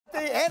The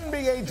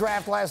NBA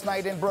draft last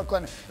night in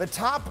Brooklyn, the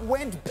top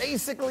went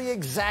basically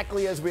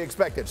exactly as we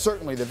expected.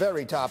 Certainly the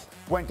very top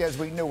went as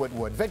we knew it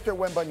would. Victor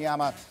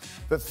Wembanyama,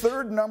 the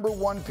third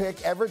 #1 pick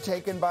ever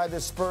taken by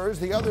the Spurs.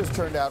 The others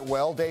turned out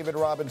well, David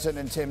Robinson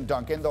and Tim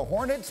Duncan. The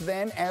Hornets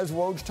then, as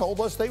Woj told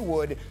us they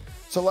would,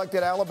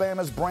 selected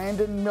Alabama's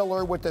Brandon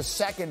Miller with the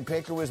second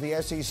pick, who was the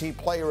SEC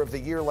Player of the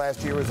Year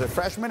last year as a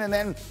freshman. And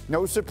then,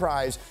 no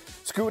surprise,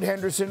 Scoot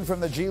Henderson from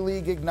the G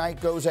League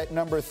Ignite goes at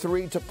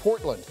 #3 to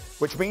Portland,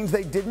 which means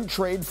they didn't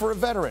trade for a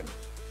veteran,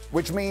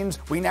 which means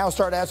we now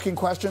start asking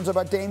questions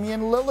about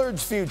Damian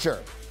Lillard's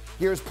future.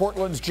 Here's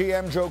Portland's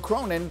GM Joe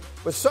Cronin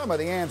with some of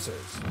the answers.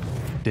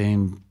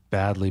 Dame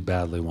badly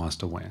wants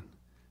to win,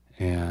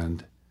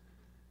 and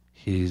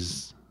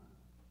he's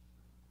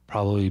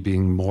probably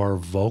being more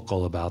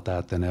vocal about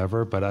that than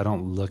ever, but I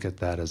don't look at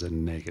that as a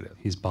negative.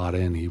 He's bought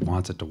in, he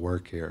wants it to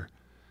work here,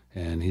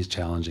 and he's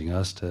challenging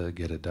us to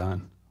get it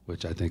done,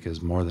 which I think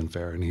is more than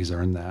fair, and he's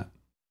earned that.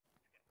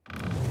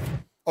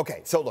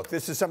 Okay, so look,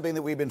 this is something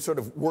that we've been sort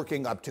of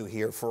working up to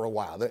here for a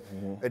while.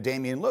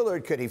 Damian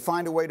Lillard, could he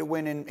find a way to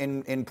win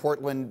in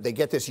Portland? They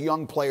get this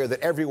young player that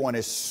everyone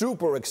is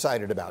super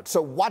excited about.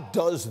 So what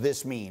does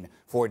this mean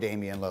for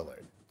Damian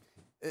Lillard?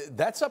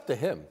 That's up to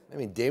him. I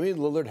mean, Damian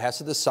Lillard has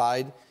to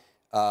decide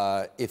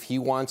if he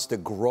wants to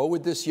grow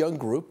with this young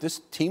group.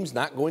 This team's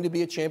not going to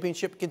be a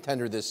championship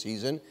contender this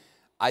season.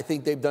 I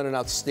think they've done an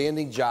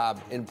outstanding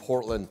job in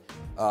Portland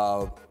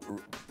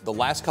the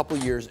last couple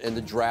of years in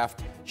the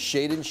draft.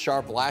 Shaedon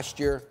Sharpe last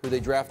year, who they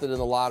drafted in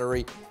the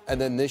lottery,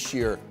 and then this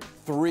year,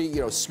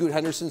 Scoot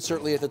Henderson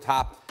certainly at the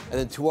top, and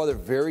then two other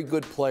very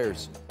good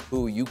players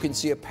who you can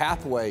see a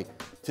pathway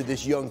to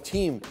this young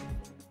team.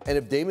 And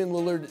if Damian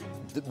Lillard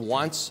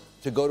wants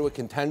to go to a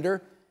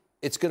contender,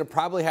 it's going to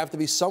probably have to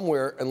be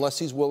somewhere, unless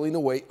he's willing to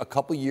wait a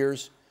couple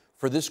years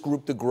for this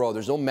group to grow.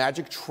 There's no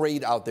magic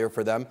trade out there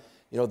for them.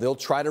 You know, they'll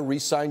try to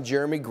re-sign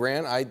Jeremy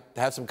Grant. I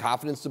have some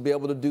confidence to be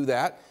able to do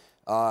that.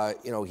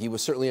 He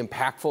was certainly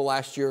impactful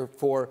last year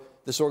for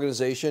this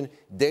organization.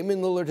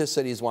 Damian Lillard has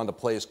said he's wanted to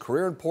play his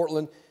career in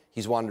Portland.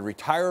 He's wanted to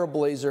retire a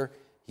Blazer.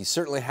 He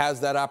certainly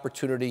has that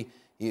opportunity.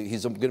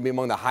 He's going to be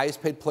among the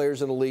highest paid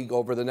players in the league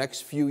over the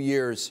next few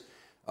years.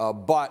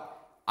 But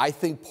I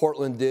think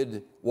Portland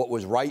did what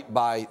was right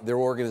by their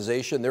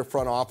organization, their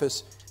front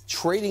office,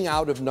 trading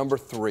out of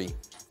 #3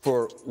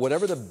 for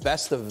whatever the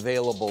best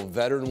available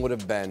veteran would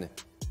have been.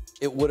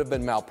 It would have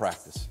been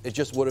malpractice. It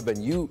just would have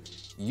been.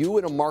 You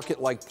in a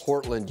market like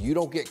Portland, you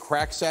don't get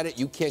cracks at it.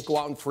 You can't go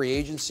out in free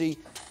agency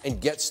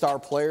and get star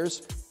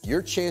players.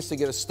 Your chance to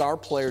get a star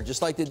player,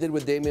 just like they did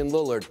with Damian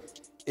Lillard,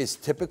 is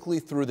typically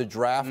through the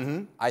draft.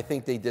 I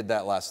think they did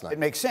that last night. It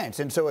makes sense.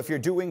 And so if you're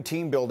doing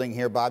team building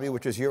here, Bobby,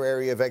 which is your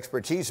area of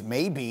expertise,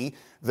 maybe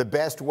the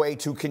best way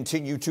to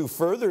continue to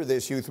further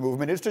this youth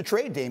movement is to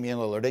trade Damian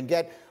Lillard and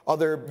get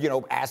other,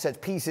 assets,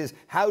 pieces.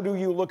 How do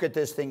you look at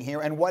this thing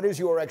here? And what is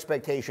your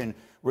expectation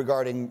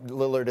regarding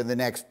Lillard in the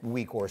next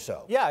week or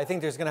so? Yeah, I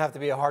think there's going to have to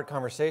be a hard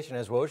conversation.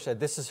 As Woj said,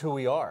 this is who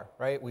we are,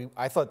 right?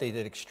 I thought they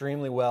did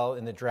extremely well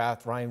in the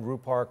draft. Ryan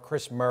Rupar,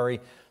 Chris Murray,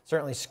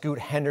 certainly Scoot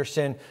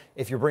Henderson.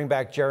 If you bring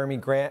back Jeremy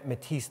Grant,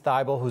 Matisse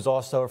Thybulle, who's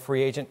also a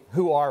free agent,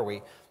 who are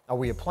we? Are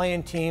we a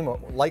playing team?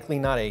 Likely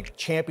not a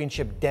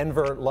championship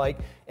Denver-like.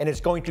 And it's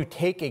going to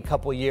take a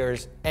couple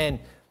years. And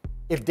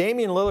if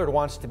Damian Lillard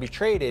wants to be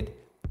traded,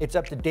 it's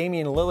up to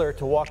Damian Lillard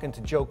to walk into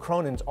Joe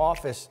Cronin's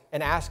office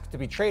and ask to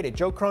be traded.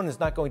 Joe Cronin's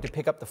not going to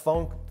pick up the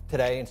phone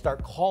today and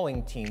start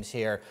calling teams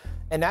here.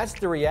 And that's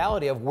the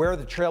reality of where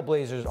the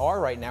Trailblazers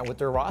are right now with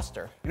their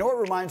roster. You know what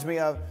it reminds me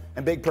of?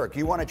 And Big Perk,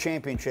 you won a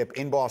championship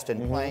in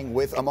Boston playing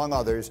with, among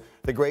others,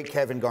 the great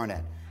Kevin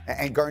Garnett.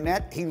 And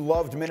Garnett, he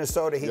loved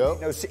Minnesota.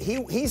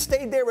 He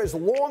stayed there as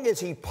long as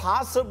he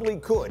possibly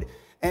could.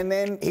 And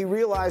then he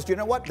realized, you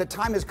know what, the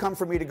time has come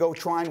for me to go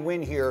try and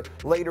win here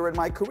later in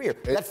my career.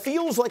 That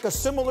feels like a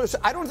similar,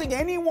 I don't think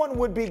anyone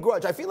would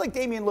begrudge. I feel like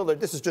Damian Lillard,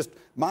 this is just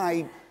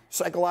my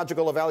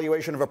psychological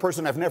evaluation of a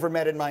person I've never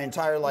met in my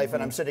entire life,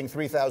 and I'm sitting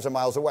 3,000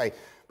 miles away.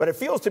 But it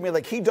feels to me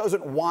like he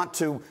doesn't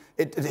want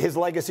his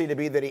legacy to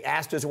be that he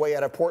asked his way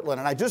out of Portland,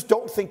 and I just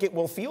don't think it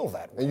will feel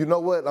that way. And you know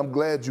what? I'm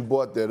glad you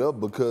brought that up,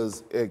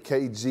 because at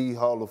KG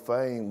Hall of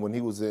Fame, when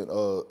he was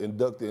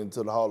inducted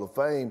into the Hall of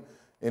Fame,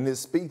 in his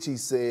speech he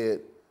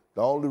said,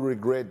 the only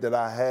regret that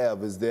I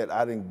have is that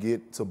I didn't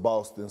get to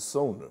Boston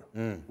sooner,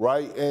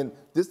 right? And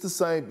this is the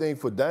same thing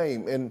for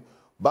Dame. And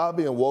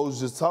Bobby and Woj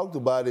just talked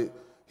about it.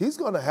 He's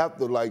going to have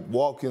to,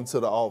 walk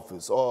into the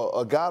office. Or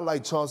a guy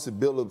like Chauncey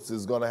Billups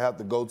is going to have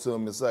to go to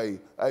him and say,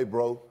 hey,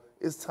 bro,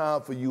 it's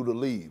time for you to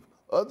leave.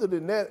 Other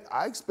than that,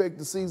 I expect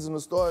the season to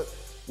start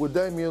with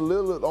Damian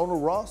Lillard on the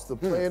roster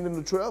playing in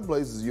the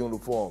Trailblazers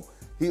uniform.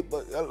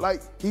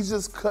 He's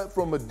just cut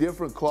from a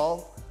different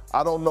cloth.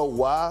 I don't know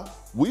why.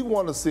 We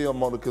want to see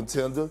him on a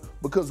contender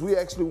because we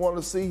actually want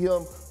to see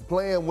him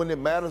playing when it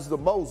matters the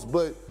most.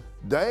 But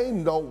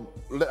Dame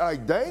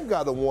Dame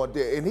got to want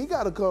that, and he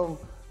got to come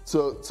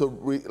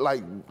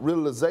to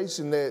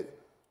realization that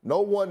no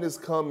one is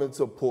coming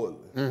to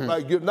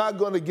Portland. You're not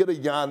going to get a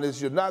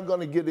Giannis. You're not going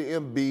to get an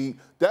Embiid.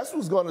 That's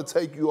what's going to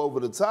take you over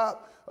the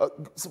top.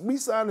 We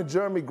signed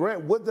Jeremy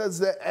Grant. What does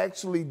that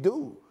actually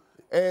do?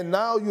 And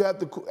now you have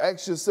to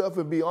ask yourself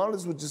and be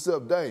honest with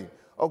yourself, dang,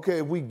 okay,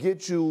 if we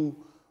get you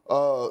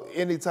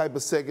any type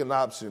of second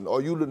option,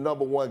 are you the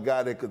number one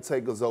guy that could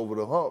take us over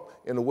the hump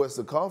in the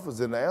Western Conference?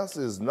 And the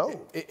answer is no.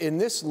 In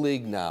this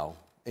league now,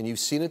 and you've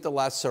seen it the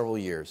last several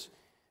years,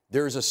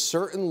 there's a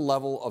certain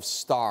level of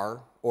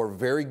star or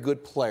very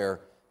good player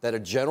that a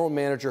general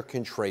manager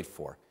can trade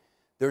for.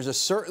 There's a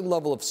certain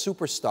level of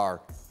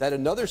superstar that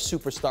another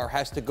superstar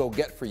has to go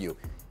get for you.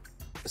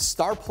 A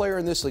star player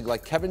in this league,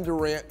 like Kevin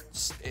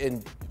Durant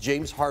and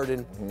James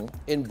Harden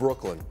in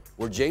Brooklyn,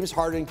 where James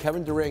Harden and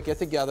Kevin Durant get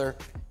together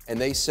and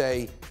they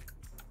say,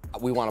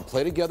 we want to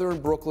play together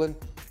in Brooklyn,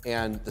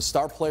 and the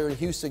star player in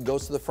Houston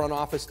goes to the front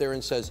office there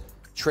and says,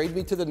 trade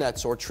me to the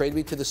Nets or trade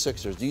me to the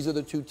Sixers. These are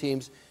the two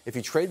teams. If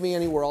you trade me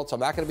anywhere else, I'm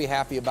not going to be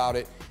happy about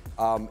it.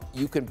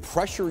 You can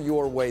pressure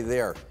your way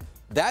there.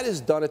 That is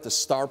done at the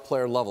star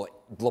player level.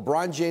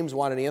 LeBron James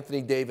wanted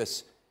Anthony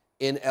Davis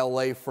in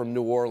L.A. from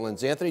New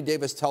Orleans. Anthony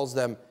Davis tells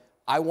them,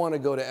 I want to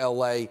go to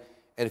L.A.,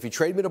 and if you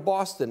trade me to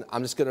Boston,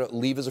 I'm just going to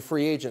leave as a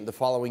free agent the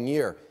following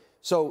year.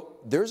 So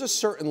there's a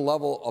certain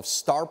level of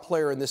star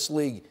player in this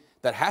league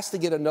that has to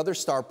get another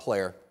star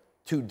player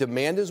to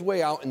demand his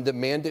way out and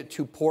demand it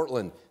to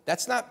Portland.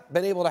 That's not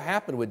been able to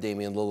happen with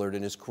Damian Lillard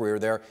in his career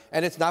there,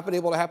 and it's not been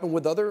able to happen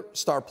with other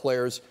star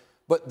players.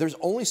 But there's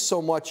only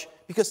so much,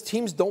 because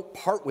teams don't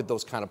part with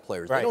those kind of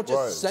players. They don't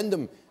just send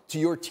them to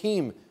your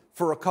team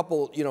for a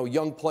couple,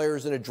 young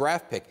players and a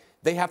draft pick.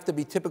 They have to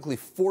be typically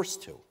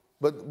forced to.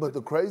 But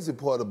the crazy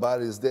part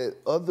about it is that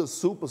other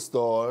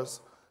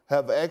superstars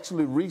have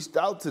actually reached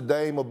out to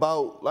Dame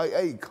about, like,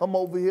 hey, come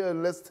over here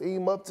and let's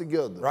team up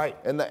together. Right.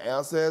 And the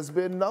answer has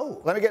been no.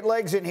 Let me get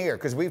Legs in here,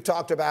 because we've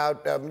talked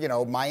about,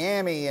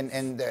 Miami,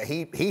 and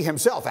he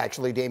himself,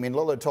 actually, Damian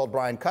Lillard, told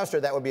Brian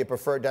Custer that would be a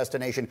preferred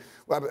destination.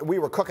 We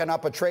were cooking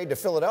up a trade to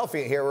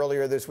Philadelphia here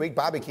earlier this week.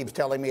 Bobby keeps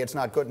telling me it's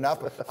not good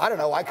enough, but I don't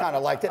know. I kind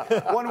of liked it.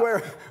 One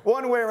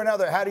way or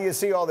another, how do you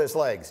see all this,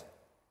 Legs?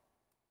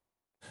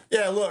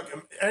 Yeah, look,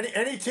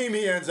 any team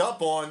he ends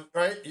up on,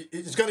 right,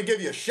 is going to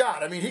give you a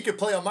shot. I mean, he could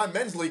play on my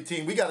men's league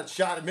team. We got a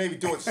shot at maybe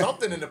doing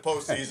something in the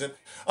postseason.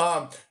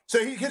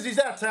 Because he's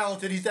that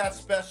talented, he's that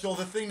special.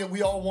 The thing that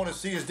we all want to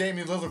see is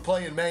Damian Lillard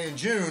play in May and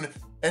June,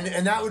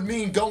 and that would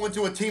mean going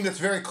to a team that's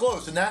very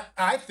close. And that,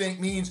 I think,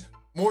 means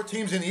more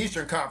teams in the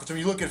Eastern Conference. When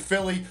you look at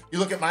Philly, you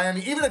look at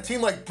Miami, even a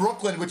team like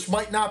Brooklyn, which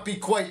might not be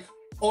quite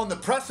on the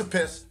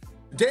precipice.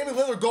 Damian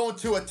Lillard going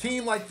to a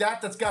team like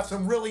that that's got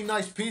some really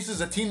nice pieces,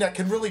 a team that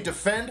can really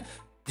defend,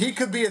 he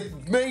could be a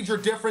major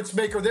difference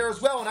maker there as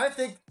well. And I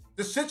think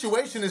the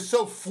situation is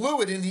so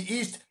fluid in the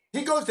East.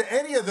 He goes to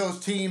any of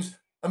those teams,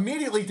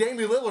 immediately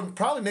Damian Lillard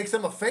probably makes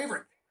them a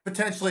favorite,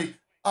 potentially.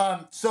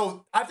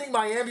 So I think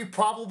Miami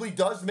probably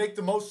does make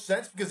the most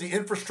sense because the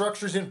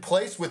infrastructure's in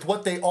place with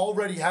what they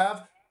already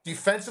have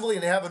defensively,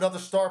 and they have another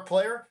star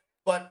player.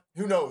 But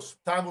who knows?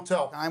 Time will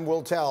tell. Time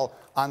will tell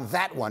on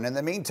that one. In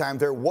the meantime,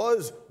 there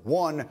was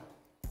one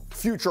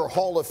future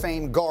Hall of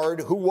Fame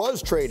guard who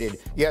was traded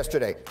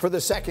yesterday for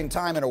the second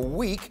time in a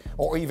week,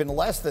 or even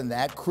less than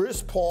that.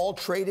 Chris Paul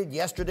traded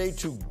yesterday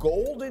to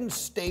Golden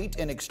State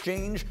in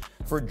exchange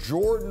for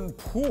Jordan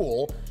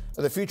Poole,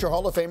 the future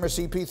Hall of Famer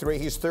CP3.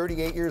 He's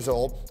 38 years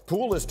old.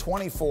 Poole is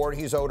 24.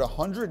 He's owed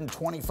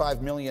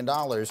 $125 million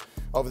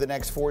over the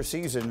next 4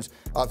 seasons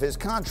of his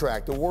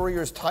contract. The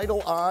Warriors'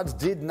 title odds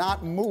did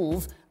not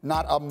move,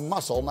 not a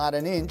muscle, not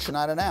an inch,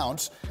 not an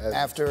ounce,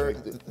 after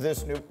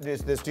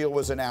this deal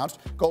was announced.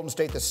 Golden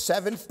State, the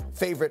 7th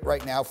favorite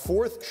right now,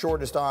 4th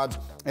shortest odds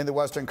in the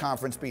Western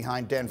Conference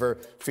behind Denver,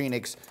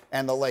 Phoenix,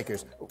 and the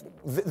Lakers.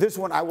 This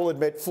one, I will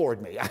admit,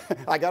 floored me.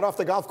 I got off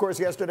the golf course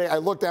yesterday. I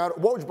looked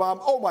out, Woj bomb.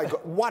 Oh my God,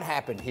 what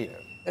happened here?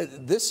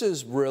 This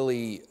is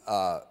really,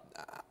 I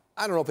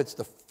don't know if it's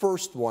the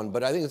first one,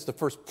 but I think it's the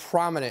first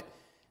prominent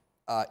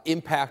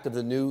impact of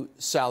the new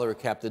salary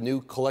cap, the new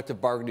collective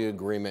bargaining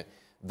agreement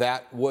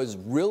that was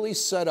really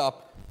set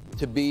up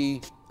to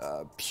be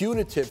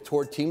punitive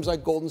toward teams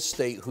like Golden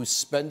State, whose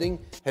spending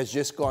has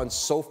just gone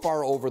so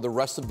far over the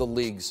rest of the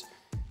leagues.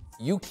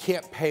 You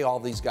can't pay all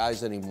these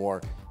guys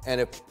anymore.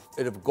 And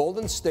if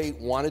Golden State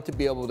wanted to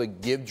be able to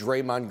give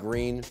Draymond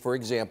Green, for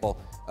example,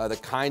 the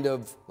kind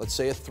of, let's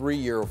say, a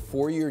 3-year or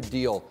 4-year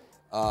deal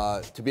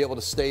to be able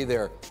to stay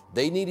there,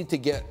 they needed to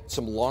get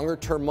some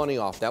longer-term money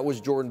off. That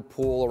was Jordan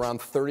Poole, around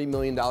 $30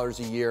 million a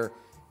year,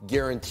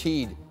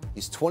 guaranteed.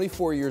 He's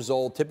 24 years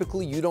old.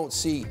 Typically, you don't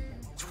see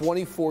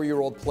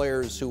 24-year-old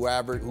players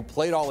who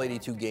played all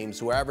 82 games,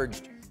 who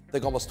averaged, I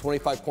think, almost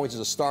 25 points as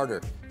a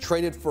starter,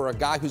 traded for a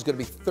guy who's going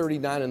to be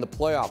 39 in the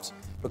playoffs.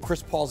 But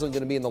Chris Paul's going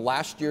to be in the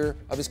last year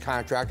of his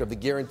contract, of the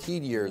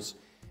guaranteed years,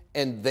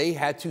 and they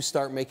had to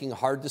start making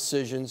hard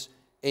decisions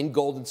in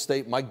Golden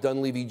State. Mike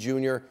Dunleavy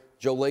Jr.,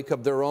 Joe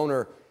Lacob, their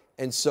owner,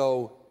 and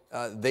so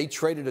they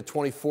traded a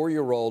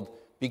 24-year-old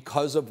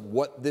because of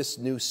what this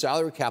new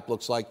salary cap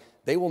looks like.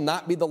 They will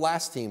not be the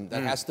last team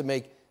that has to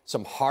make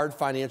some hard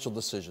financial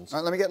decisions.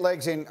 Let me get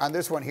Legs in on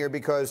this one here,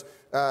 because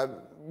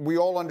we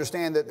all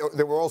understand that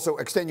there were also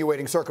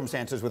extenuating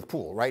circumstances with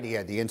Poole, right? He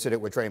had the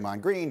incident with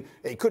Draymond Green.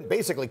 He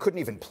basically couldn't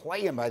even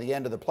play him by the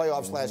end of the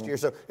playoffs last year.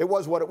 So it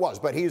was what it was.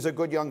 But he's a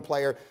good young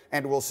player,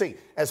 and we'll see.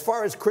 As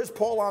far as Chris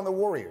Paul on the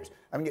Warriors,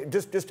 I mean,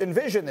 just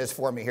envision this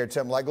for me here,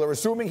 Tim Legler.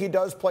 Assuming he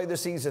does play the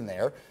season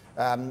there,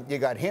 you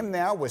got him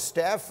now with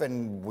Steph,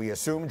 and we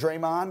assume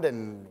Draymond,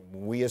 and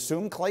we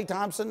assume Klay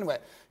Thompson.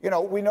 You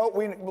know,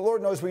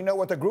 Lord knows we know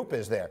what the group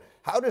is there.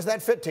 How does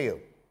that fit to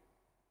you?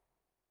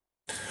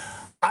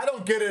 I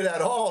don't get it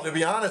at all, to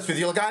be honest with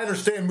you. Look, I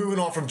understand moving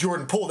on from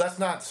Jordan Poole. That's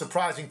not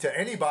surprising to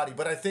anybody,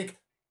 but I think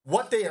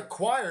what they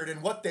acquired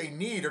and what they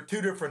need are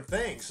two different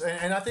things.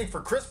 And I think for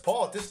Chris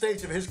Paul at this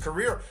stage of his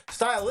career,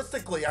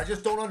 stylistically, I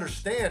just don't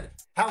understand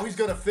how he's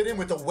going to fit in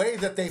with the way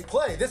that they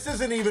play. This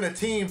isn't even a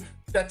team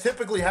that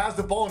typically has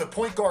the ball in a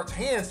point guard's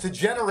hands to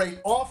generate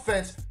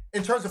offense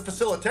in terms of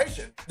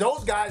facilitation.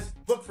 Those guys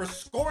look for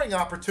scoring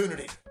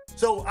opportunities.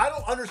 So I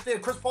don't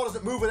understand. Chris Paul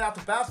doesn't move without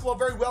the basketball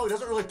very well. He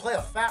doesn't really play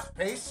a fast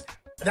pace.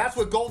 That's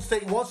what Golden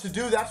State wants to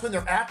do. That's when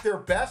they're at their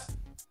best.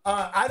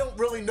 I don't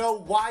really know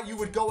why you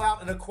would go out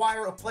and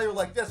acquire a player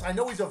like this. I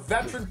know he's a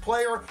veteran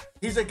player.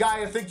 He's a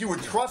guy I think you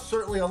would trust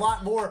certainly a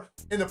lot more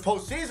in the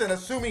postseason,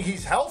 assuming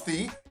he's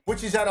healthy, which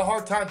he's had a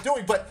hard time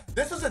doing. But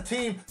this is a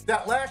team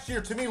that last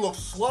year, to me, looked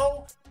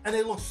slow and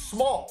they looked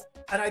small.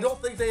 And I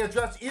don't think they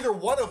addressed either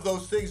one of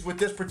those things with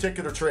this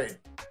particular trade.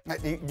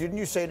 Didn't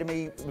you say to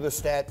me the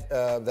stat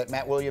that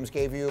Matt Williams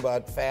gave you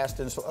about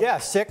fast and slow? Yeah,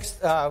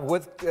 sixth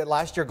with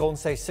last year Golden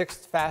State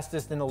sixth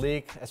fastest in the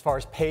league as far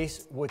as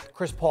pace, with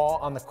Chris Paul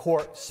on the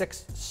court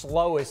sixth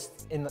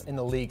slowest in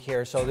the league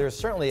here. So there's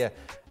certainly a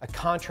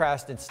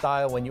contrast in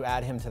style when you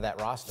add him to that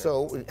roster.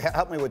 So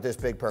help me with this,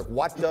 Big Perk.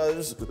 What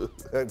does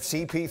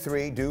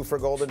CP3 do for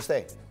Golden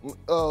State?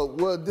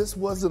 Well, this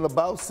wasn't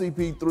about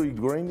CP3,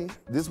 Greeny.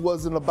 This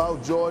wasn't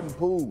about Jordan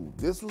Poole.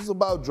 This was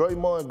about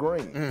Draymond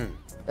Green.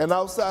 And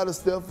outside of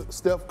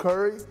Steph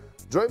Curry,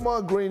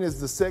 Draymond Green is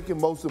the second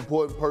most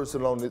important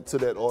person to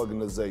that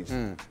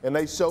organization. And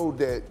they showed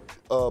that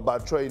by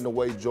trading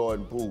away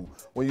Jordan Poole.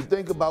 When you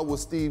think about what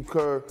Steve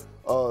Kerr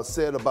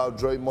said about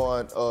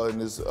Draymond in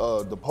his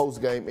the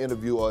post-game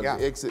interview or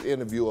the exit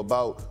interview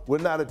about we're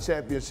not a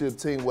championship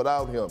team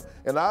without him.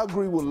 And I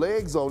agree with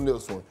Legs on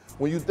this one.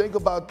 When you think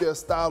about their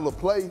style of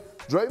play,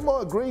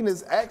 Draymond Green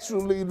is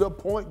actually the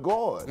point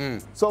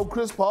guard. So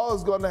Chris Paul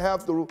is going to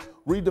have to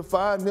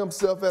redefine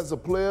himself as a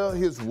player,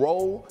 his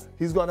role.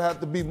 He's going to have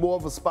to be more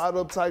of a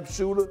spot-up type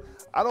shooter.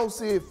 I don't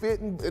see it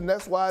fitting, and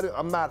that's why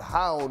I'm not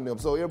high on them.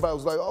 So everybody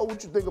was like, oh,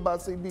 what you think about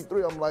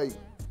CP3? I'm like,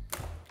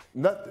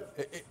 nothing.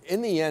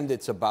 In the end,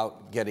 it's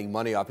about getting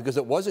money off, because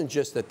it wasn't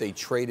just that they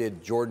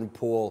traded Jordan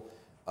Poole,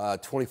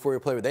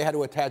 24-year player. They had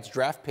to attach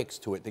draft picks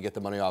to it to get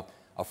the money off.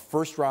 A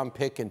first-round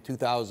pick in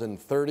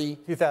 2030.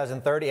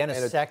 2030 and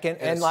a second.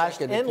 And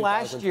last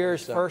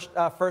year's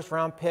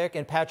first-round pick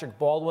and Patrick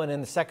Baldwin,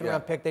 and the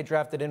second-round pick they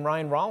drafted in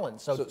Ryan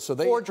Rollins. So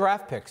they, 4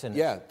 draft picks in it.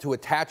 Yeah, to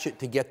attach it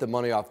to get the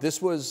money off.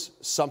 This was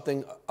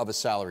something of a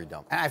salary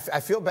dump. And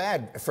I feel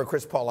bad for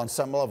Chris Paul on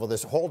some level.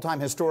 This whole time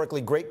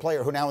historically great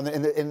player who now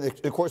in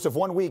the course of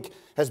 1 week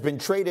has been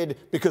traded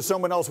because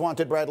someone else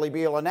wanted Bradley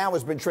Beal, and now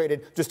has been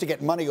traded just to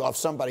get money off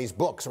somebody's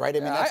books, right? I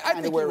mean, that's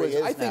kind of where he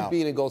is now. I think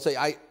being in Golden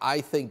State,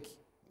 I think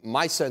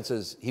my sense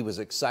is he was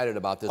excited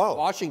about this.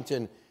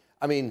 Washington,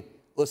 I mean,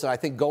 listen, I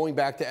think going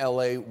back to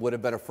L.A. would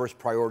have been a first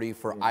priority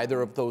for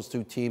either of those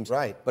two teams.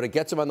 Right. But it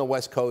gets them on the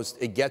West Coast.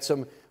 It gets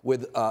them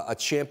with a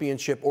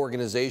championship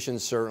organization,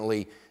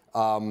 certainly.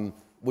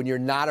 When you're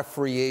not a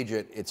free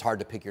agent, it's hard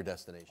to pick your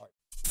destination.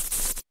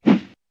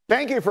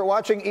 Thank you for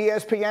watching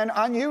ESPN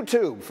on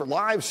YouTube. For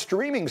live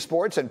streaming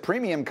sports and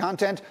premium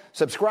content,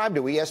 subscribe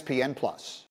to ESPN+.